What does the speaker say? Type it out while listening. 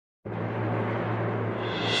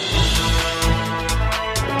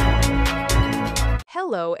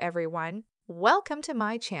Hello everyone, welcome to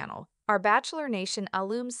my channel. Our Bachelor Nation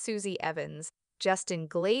alums Susie Evans, Justin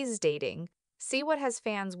Glaze dating. See what has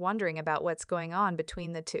fans wondering about what's going on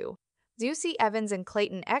between the two. Susie Evans and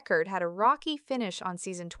Clayton Echard had a rocky finish on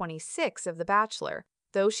season 26 of The Bachelor,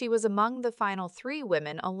 though she was among the final three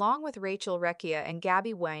women along with Rachel Recchia and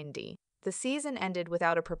Gabby Wendy. The season ended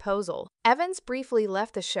without a proposal. Evans briefly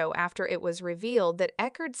left the show after it was revealed that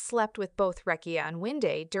Echard slept with both Recchia and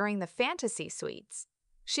Wendy during the fantasy suites.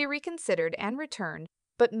 She reconsidered and returned,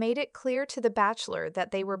 but made it clear to The Bachelor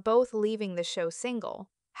that they were both leaving the show single.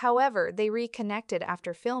 However, they reconnected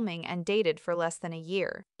after filming and dated for less than a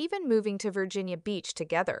year, even moving to Virginia Beach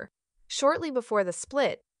together. Shortly before the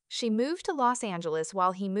split, she moved to Los Angeles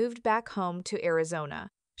while he moved back home to Arizona.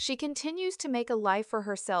 She continues to make a life for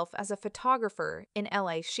herself as a photographer in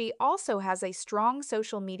LA. She also has a strong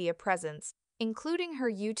social media presence, including her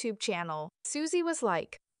YouTube channel. Susie was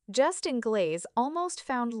like, Justin Glaze almost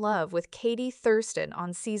found love with Katie Thurston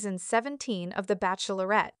on season 17 of The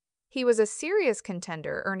Bachelorette. He was a serious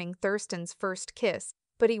contender, earning Thurston's first kiss,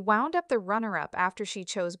 but he wound up the runner-up after she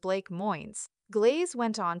chose Blake Moynes. Glaze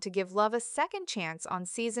went on to give love a second chance on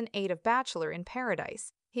season 8 of Bachelor in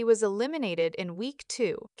Paradise. He was eliminated in week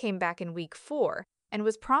 2, came back in week 4, and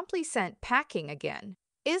was promptly sent packing again.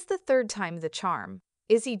 Is the third time the charm?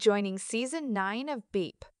 Is he joining season 9 of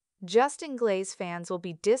Beep? Justin Glaze fans will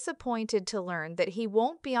be disappointed to learn that he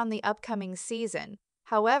won't be on the upcoming season.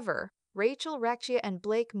 However, Rachel Recchia and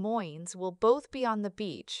Blake Moynes will both be on the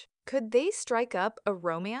beach. Could they strike up a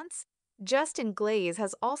romance? Justin Glaze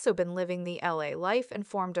has also been living the LA life and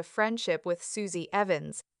formed a friendship with Susie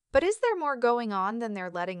Evans. But is there more going on than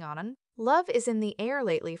they're letting on? Love is in the air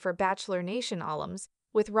lately for Bachelor Nation alums,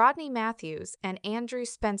 with Rodney Matthews and Andrew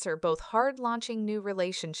Spencer both hard-launching new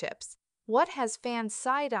relationships. What has fans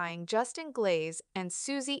side-eyeing Justin Glaze and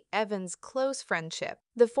Susie Evans' close friendship?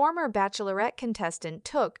 The former Bachelorette contestant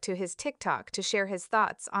took to his TikTok to share his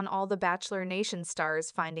thoughts on all the Bachelor Nation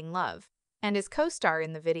stars finding love. And his co-star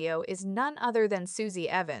in the video is none other than Susie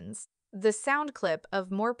Evans. The sound clip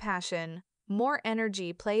of More Passion, More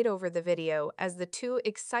Energy played over the video as the two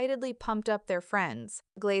excitedly pumped up their friends.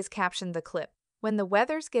 Glaze captioned the clip, "When the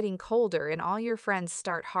weather's getting colder and all your friends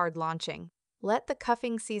start hard launching. Let the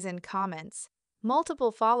cuffing season comments."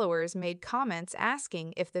 Multiple followers made comments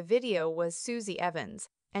asking if the video was Susie Evans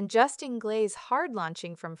and Justin Glaze hard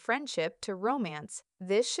launching from friendship to romance.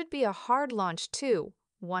 "This should be a hard launch too,"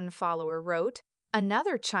 one follower wrote.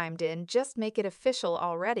 Another chimed in, "Just make it official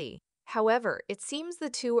already." However, it seems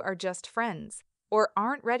the two are just friends, or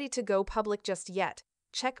aren't ready to go public just yet.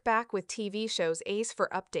 Check back with TV shows Ace for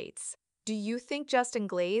updates. Do you think Justin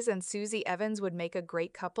Glaze and Susie Evans would make a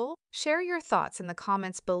great couple? Share your thoughts in the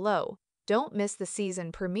comments below. Don't miss the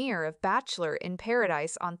season premiere of Bachelor in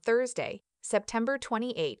Paradise on Thursday, September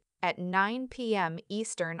 28 at 9 p.m.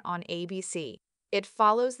 Eastern on ABC. It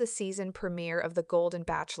follows the season premiere of The Golden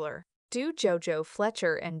Bachelor. Do JoJo,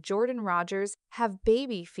 Fletcher, and Jordan Rodgers have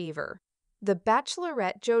baby fever? The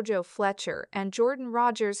Bachelorette JoJo, Fletcher, and Jordan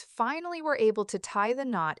Rodgers finally were able to tie the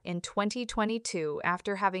knot in 2022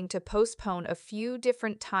 after having to postpone a few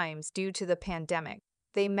different times due to the pandemic.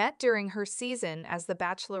 They met during her season as the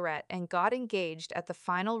Bachelorette and got engaged at the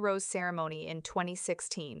final rose ceremony in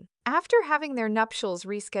 2016. After having their nuptials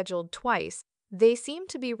rescheduled twice, they seem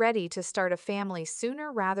to be ready to start a family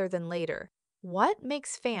sooner rather than later. What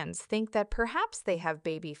makes fans think that perhaps they have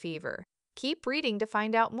baby fever? Keep reading to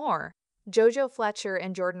find out more. JoJo, Fletcher,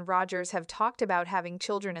 and Jordan Rodgers have talked about having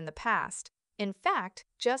children in the past. In fact,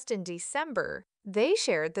 just in December, they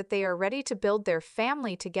shared that they are ready to build their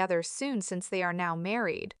family together soon since they are now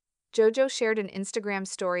married. JoJo shared an Instagram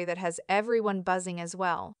story that has everyone buzzing as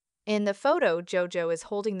well. In the photo, JoJo is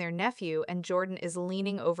holding their nephew and Jordan is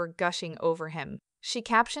leaning over, gushing over him. She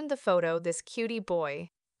captioned the photo, "This cutie boy.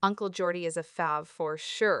 Uncle Jordy is a fav for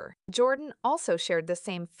sure." Jordan also shared the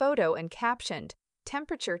same photo and captioned,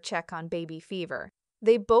 "Temperature check on baby fever."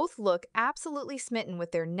 They both look absolutely smitten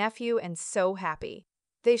with their nephew and so happy.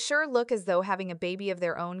 They sure look as though having a baby of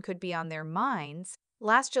their own could be on their minds.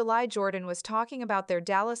 Last July, Jordan was talking about their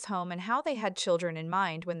Dallas home and how they had children in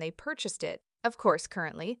mind when they purchased it. Of course,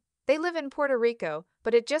 currently, they live in Puerto Rico,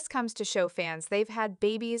 but it just comes to show fans they've had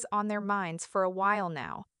babies on their minds for a while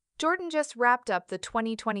now. Jordan just wrapped up the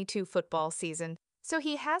 2022 football season, so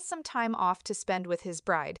he has some time off to spend with his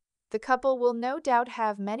bride. The couple will no doubt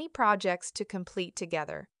have many projects to complete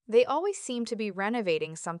together. They always seem to be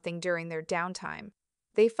renovating something during their downtime.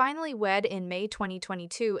 They finally wed in May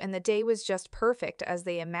 2022, and the day was just perfect as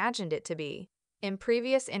they imagined it to be. In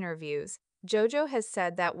previous interviews, JoJo has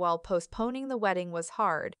said that while postponing the wedding was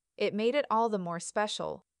hard, it made it all the more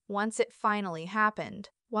special. once it finally happened.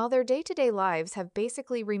 While their day-to-day lives have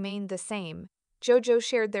basically remained the same, JoJo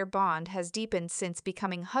shared their bond has deepened since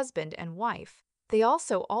becoming husband and wife. They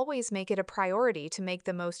also always make it a priority to make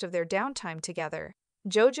the most of their downtime together.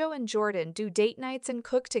 JoJo and Jordan do date nights and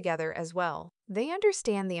cook together as well. They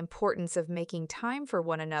understand the importance of making time for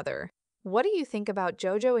one another. What do you think about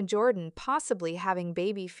JoJo and Jordan possibly having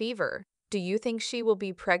baby fever? Do you think she will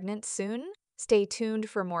be pregnant soon? Stay tuned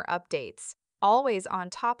for more updates. Always on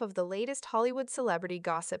top of the latest Hollywood celebrity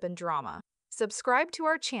gossip and drama. Subscribe to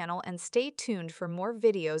our channel and stay tuned for more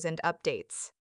videos and updates.